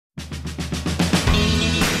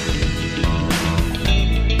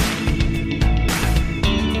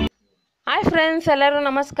Friends, ಎಲ್ಲರೂ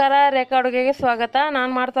ನಮಸ್ಕಾರ. ರೇಖಾ ಅಡುಗೆಗೆ ಸ್ವಾಗತ.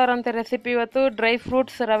 ನಾನು ಮಾಡ್ತಾ ಇರೋಂಥ ರೆಸಿಪಿ ಇವತ್ತು ಡ್ರೈ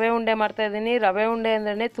ಫ್ರೂಟ್ಸ್ ರವೆ ಉಂಡೆ ಮಾಡ್ತಾ ಇದ್ದೀನಿ. ರವೆ ಉಂಡೆ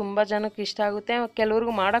ಅಂದ್ರೆ ತುಂಬ ಜನಕ್ಕೆ ಇಷ್ಟ ಆಗುತ್ತೆ,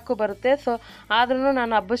 ಕೆಲವ್ರಿಗೂ ಮಾಡೋಕ್ಕೂ ಬರುತ್ತೆ. ಸೊ ಆದ್ರೂ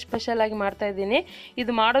ನಾನು ಹಬ್ಬ ಸ್ಪೆಷಲ್ ಆಗಿ ಮಾಡ್ತಾ ಇದ್ದೀನಿ.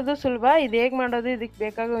 ಇದು ಮಾಡೋದು ಸುಲಭ. ಇದು ಹೇಗೆ ಮಾಡೋದು, ಇದಕ್ಕೆ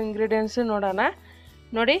ಬೇಕಾಗೋ ಇಂಗ್ರೀಡಿಯೆಂಟ್ಸು ನೋಡೋಣ.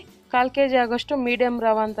 ನೋಡಿ, 1/4 kg ಆಗೋಷ್ಟು ಮೀಡಿಯಮ್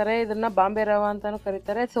ರವೆ ಅಂತಾರೆ, ಇದನ್ನು ಬಾಂಬೆ ರವೆ ಅಂತಲೂ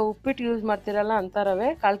ಕರೀತಾರೆ. ಸೊ ಉಪ್ಪಿಟ್ಟು ಯೂಸ್ ಮಾಡ್ತಿರಲ್ಲ ಅಂಥ ರವೆ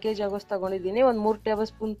 1/4 kg ಆಗೋಷ್ಟು ತೊಗೊಂಡಿದ್ದೀನಿ. ಒಂದು 3 ಟೇಬಲ್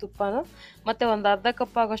ಸ್ಪೂನ್ ತುಪ್ಪನೂ ಮತ್ತು ಒಂದು ಅರ್ಧ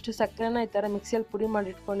ಕಪ್ ಆಗೋಷ್ಟು ಸಕ್ಕರೆನ ಈ ಥರ ಮಿಕ್ಸಿಯಲ್ಲಿ ಪುಡಿ ಮಾಡಿ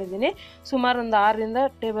ಇಟ್ಕೊಂಡಿದ್ದೀನಿ. ಸುಮಾರು ಒಂದು 6ರಿಂದ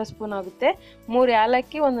ಟೇಬಲ್ ಸ್ಪೂನ್ ಆಗುತ್ತೆ. 3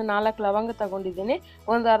 ಏಲಕ್ಕಿ, ಒಂದು 4 ಲವಂಗ ತೊಗೊಂಡಿದ್ದೀನಿ.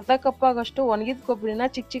 ಒಂದು ಅರ್ಧ ಕಪ್ ಆಗೋಷ್ಟು ಒಣಗಿದ ಕೊಬ್ಬರಿನ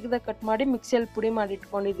ಚಿಕ್ಕದಾಗಿ ಕಟ್ ಮಾಡಿ ಮಿಕ್ಸಿಯಲ್ಲಿ ಪುಡಿ ಮಾಡಿ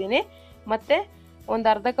ಇಟ್ಕೊಂಡಿದ್ದೀನಿ. ಮತ್ತು ಒಂದು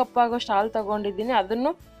ಅರ್ಧ ಕಪ್ ಆಗೋಷ್ಟು ಹಾಲು ತೊಗೊಂಡಿದ್ದೀನಿ,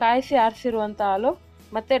 ಅದನ್ನು ಕಾಯಿಸಿ ಆರಿಸಿರುವಂಥ ಹಾಲು.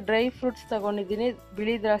 ಮತ್ತು ಡ್ರೈ ಫ್ರೂಟ್ಸ್ ತೊಗೊಂಡಿದ್ದೀನಿ,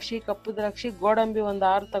 ಬಿಳಿ ದ್ರಾಕ್ಷಿ, ಕಪ್ಪು ದ್ರಾಕ್ಷಿ, ಗೋಡಂಬಿ ಒಂದು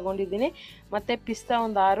 6 ತೊಗೊಂಡಿದ್ದೀನಿ. ಮತ್ತು ಪಿಸ್ತಾ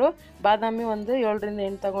ಒಂದು 6, ಬಾದಾಮಿ ಒಂದು 7ರಿಂದ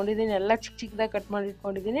 8 ತೊಗೊಂಡಿದ್ದೀನಿ. ಎಲ್ಲ ಚಿಕ್ಕದಾಗಿ ಕಟ್ ಮಾಡಿ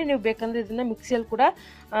ಇಟ್ಕೊಂಡಿದ್ದೀನಿ. ನೀವು ಬೇಕಂದರೆ ಇದನ್ನು ಮಿಕ್ಸಿಯಲ್ಲಿ ಕೂಡ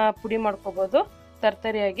ಪುಡಿ ಮಾಡ್ಕೊಬೋದು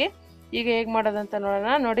ತರ್ತರಿಯಾಗಿ. ಈಗ ಹೇಗೆ ಮಾಡೋದಂತ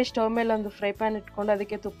ನೋಡೋಣ. ನೋಡಿ, ಸ್ಟವ್ ಮೇಲೆ ಒಂದು ಫ್ರೈ ಪ್ಯಾನ್ ಇಟ್ಕೊಂಡು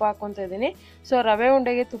ಅದಕ್ಕೆ ತುಪ್ಪ ಹಾಕ್ಕೊತಾ ಇದ್ದೀನಿ. ಸೊ ರವೆ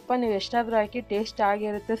ಉಂಡೆಗೆ ತುಪ್ಪ ನೀವು ಎಷ್ಟಾದರೂ ಹಾಕಿ, ಟೇಸ್ಟ್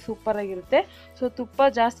ಆಗಿರುತ್ತೆ, ಸೂಪರಾಗಿರುತ್ತೆ. ಸೊ ತುಪ್ಪ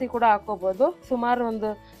ಜಾಸ್ತಿ ಕೂಡ ಹಾಕ್ಕೋಬೋದು. ಸುಮಾರು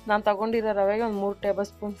ನಾನು ತೊಗೊಂಡಿರೋ ರವೆಗೆ ಒಂದು 3 ಟೇಬಲ್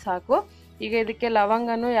ಸ್ಪೂನ್ ಸಾಕು. ಈಗ ಇದಕ್ಕೆ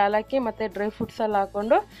ಲವಂಗನೂ, ಏಲಕ್ಕಿ ಮತ್ತು ಡ್ರೈ ಫ್ರೂಟ್ಸೆಲ್ಲ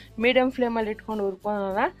ಹಾಕ್ಕೊಂಡು ಮೀಡಿಯಮ್ ಫ್ಲೇಮಲ್ಲಿ ಇಟ್ಕೊಂಡು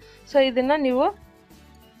ಹುರ್ಕೊಳ್ಳೋಣ. ಸೊ ಇದನ್ನು ನೀವು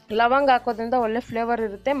ಲವಂಗ ಹಾಕೋದ್ರಿಂದ ಒಳ್ಳೆ ಫ್ಲೇವರ್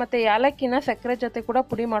ಇರುತ್ತೆ. ಮತ್ತು ಏಲಕ್ಕಿನ ಸಕ್ಕರೆ ಜೊತೆ ಕೂಡ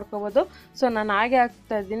ಪುಡಿ ಮಾಡ್ಕೋಬೋದು. ಸೊ ನಾನು ಹಾಗೆ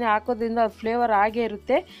ಹಾಕ್ತಾಯಿದ್ದೀನಿ. ಹಾಕೋದ್ರಿಂದ ಅದು ಫ್ಲೇವರ್ ಹಾಗೇ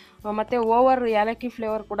ಇರುತ್ತೆ. ಮತ್ತು ಓವರ್ ಏಲಕ್ಕಿ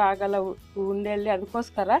ಫ್ಲೇವರ್ ಕೂಡ ಆಗೋಲ್ಲ ಉಂಡೆಯಲ್ಲಿ.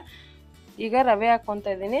 ಅದಕ್ಕೋಸ್ಕರ ಈಗ ರವೆ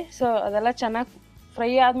ಹಾಕ್ಕೊತಾ ಇದ್ದೀನಿ. ಸೊ ಅದೆಲ್ಲ ಚೆನ್ನಾಗಿ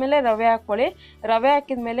ಫ್ರೈ ಆದಮೇಲೆ ರವೆ ಹಾಕ್ಕೊಳ್ಳಿ. ರವೆ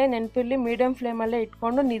ಹಾಕಿದ ಮೇಲೆ ನೆನಪಿರಲಿ, ಮೀಡಿಯಮ್ ಫ್ಲೇಮಲ್ಲೇ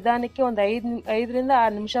ಇಟ್ಕೊಂಡು ನಿಧಾನಕ್ಕೆ ಒಂದು 5ರಿಂದ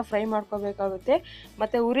 6 ನಿಮಿಷ ಫ್ರೈ ಮಾಡ್ಕೋಬೇಕಾಗುತ್ತೆ.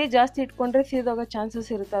 ಮತ್ತು ಉರಿ ಜಾಸ್ತಿ ಇಟ್ಕೊಂಡ್ರೆ ಸೀದೋಗೋ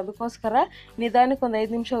ಚಾನ್ಸಸ್ ಇರುತ್ತೆ. ಅದಕ್ಕೋಸ್ಕರ ನಿಧಾನಕ್ಕೆ ಒಂದು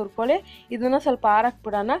 5 ನಿಮಿಷ ಹುರ್ಕೊಳ್ಳಿ. ಇದನ್ನು ಸ್ವಲ್ಪ ಆರಕ್ಕೆ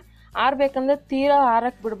ಬಿಡೋಣ. ಆರಬೇಕಂದ್ರೆ ತೀರಾ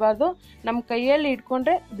ಆರಕ್ಕೆ ಬಿಡಬಾರ್ದು. ನಮ್ಮ ಕೈಯಲ್ಲಿ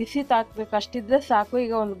ಇಟ್ಕೊಂಡ್ರೆ ಬಿಸಿ ತಾಕಬೇಕು, ಅಷ್ಟಿದ್ರೆ ಸಾಕು.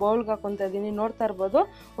 ಈಗ ಒಂದು ಬೌಲ್ಗೆ ಹಾಕ್ಕೊತಾ ಇದ್ದೀನಿ, ನೋಡ್ತಾ ಇರ್ಬೋದು.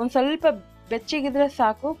 ಒಂದು ಸ್ವಲ್ಪ ಬೆಚ್ಚಗಿದ್ರೆ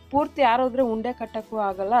ಸಾಕು, ಪೂರ್ತಿ ಆರೋದ್ರೆ ಉಂಡೆ ಕಟ್ಟೋಕ್ಕೂ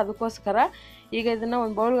ಆಗೋಲ್ಲ. ಅದಕ್ಕೋಸ್ಕರ ಈಗ ಇದನ್ನು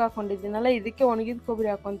ಒಂದು ಬೌಲ್ಗೆ ಹಾಕ್ಕೊಂಡಿದ್ದೀನಲ್ಲ, ಇದಕ್ಕೆ ಒಣಗಿದ ಕೊಬ್ಬರಿ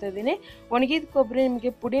ಹಾಕ್ಕೊತಾ ಇದ್ದೀನಿ. ಒಣಗಿದ ಕೊಬ್ಬರಿ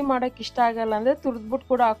ನಿಮಗೆ ಪುಡಿ ಮಾಡೋಕ್ಕೆ ಇಷ್ಟ ಆಗಲ್ಲ ಅಂದರೆ ತುರಿದ್ಬಿಟ್ಟು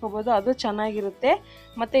ಕೂಡ ಹಾಕೋಬೋದು, ಅದು ಚೆನ್ನಾಗಿರುತ್ತೆ.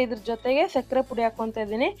 ಮತ್ತು ಇದ್ರ ಜೊತೆಗೆ ಸಕ್ಕರೆ ಪುಡಿ ಹಾಕ್ಕೊತಾ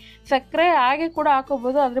ಇದ್ದೀನಿ. ಸಕ್ಕರೆ ಹಾಗೆ ಕೂಡ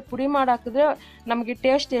ಹಾಕೋಬೋದು, ಆದರೆ ಪುಡಿ ಮಾಡಿ ಹಾಕಿದ್ರೆ ನಮಗೆ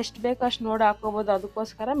ಟೇಸ್ಟ್ ಎಷ್ಟು ಬೇಕೋ ಅಷ್ಟು ನೋಡಿ ಹಾಕೋಬೋದು.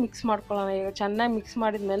 ಅದಕ್ಕೋಸ್ಕರ ಮಿಕ್ಸ್ ಮಾಡ್ಕೊಳ್ಳೋಣ. ಈಗ ಚೆನ್ನಾಗಿ ಮಿಕ್ಸ್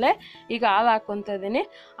ಮಾಡಿದ್ಮೇಲೆ ಈಗ ಹಾಲು ಹಾಕ್ಕೊತಾ ಇದ್ದೀನಿ.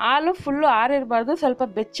 ಹಾಲು ಫುಲ್ಲು ಆರಿರಬಾರ್ದು, ಸ್ವಲ್ಪ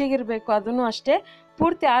ಬೆಚ್ಚಗಿರಬೇಕು. ಅದನ್ನು ಅಷ್ಟೇ,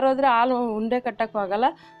 ಪೂರ್ತಿ ಆರೋದ್ರೆ ಹಾಲು ಉಂಡೆ ಕಟ್ಟೋಕ್ಕೂ ಆಗಲ್ಲ.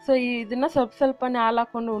 ಸೊ ಇದನ್ನು ಸ್ವಲ್ಪನೇ ಹಾಲು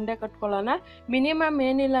ಹಾಕ್ಕೊಂಡು ಉಂಡೆ ಕಟ್ಕೊಳ್ಳೋಣ. ಮಿನಿಮಮ್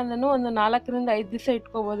ಏನಿಲ್ಲ ಅಂದ್ರೂ ಒಂದು 4ರಿಂದ 5 ದಿವಸ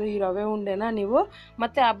ಇಟ್ಕೋಬೋದು ಈ ರವೆ ಉಂಡೆನ ನೀವು.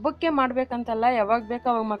 ಮತ್ತು ಹಬ್ಬಕ್ಕೆ ಮಾಡಬೇಕಂತಲ್ಲ, ಯಾವಾಗ ಬೇಕೋ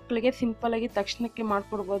ಅವಾಗ ಮಕ್ಕಳಿಗೆ ಸಿಂಪಲಾಗಿ ತಕ್ಷಣಕ್ಕೆ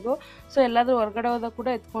ಮಾಡಿಕೊಡ್ಬೋದು. ಸೊ ಎಲ್ಲಾದರೂ ಹೊರಗಡೆ ಹೋದಾಗ ಕೂಡ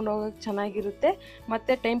ಎತ್ಕೊಂಡು ಹೋಗೋಕ್ಕೆ ಚೆನ್ನಾಗಿರುತ್ತೆ.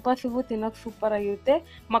 ಮತ್ತು ಟೈಮ್ ಪಾಸಿಗೂ ತಿನ್ನೋಕ್ಕೆ ಸೂಪರಾಗಿರುತ್ತೆ.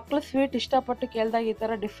 ಮಕ್ಕಳು ಸ್ವೀಟ್ ಇಷ್ಟಪಟ್ಟು ಕೇಳಿದಾಗ ಈ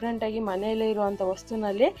ಥರ ಡಿಫ್ರೆಂಟಾಗಿ ಮನೆಯಲ್ಲೇ ಇರುವಂಥ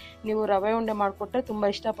ವಸ್ತುನಲ್ಲಿ ನೀವು ರವೆ ಉಂಡೆ ಮಾಡಿಕೊಟ್ರೆ ತುಂಬ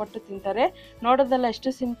ಇಷ್ಟಪಟ್ಟು ತಿಂತಾರೆ. ನೋಡೋದಲ್ಲ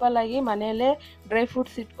ಎಷ್ಟು ಸಿಂಪಲ್ಲಾಗಿ ಮನೆಯಲ್ಲೇ ಡ್ರೈ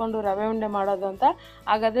ಫ್ರೂಟ್ಸ್ ಇಟ್ಕೊಂಡು ರವೆ ಉಂಡೆ ಮಾಡೋದು ಅಂತ.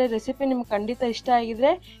 ಹಾಗಾದರೆ ರೆಸಿಪಿ ನಿಮ್ಗೆ ಖಂಡಿತ ಇಷ್ಟ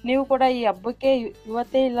ಆಗಿದ್ರೆ ನೀವು ಕೂಡ ಈ ಹಬ್ಬಕ್ಕೆ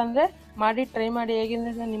ಇವತ್ತೇ ಇಲ್ಲಾಂದರೆ ಮಾಡಿ ಟ್ರೈ ಮಾಡಿ.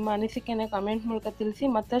 ಹೇಗಿದ್ರೆ ನಿಮ್ಮ ಅನಿಸಿಕೆನ ಕಮೆಂಟ್ ಮೂಲಕ ತಿಳಿಸಿ.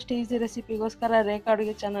 ಮತ್ತಷ್ಟು ಈಸಿ ರೆಸಿಪಿಗೋಸ್ಕರ ರೇಖಾ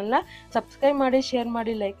ಅಡುಗೆ ಚಾನಲ್ನ ಸಬ್ಸ್ಕ್ರೈಬ್ ಮಾಡಿ, ಶೇರ್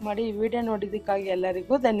ಮಾಡಿ, ಲೈಕ್ ಮಾಡಿ. ಈ ವಿಡಿಯೋ ನೋಡಿದ್ದಕ್ಕಾಗಿ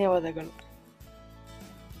ಎಲ್ಲರಿಗೂ ಧನ್ಯವಾದಗಳು.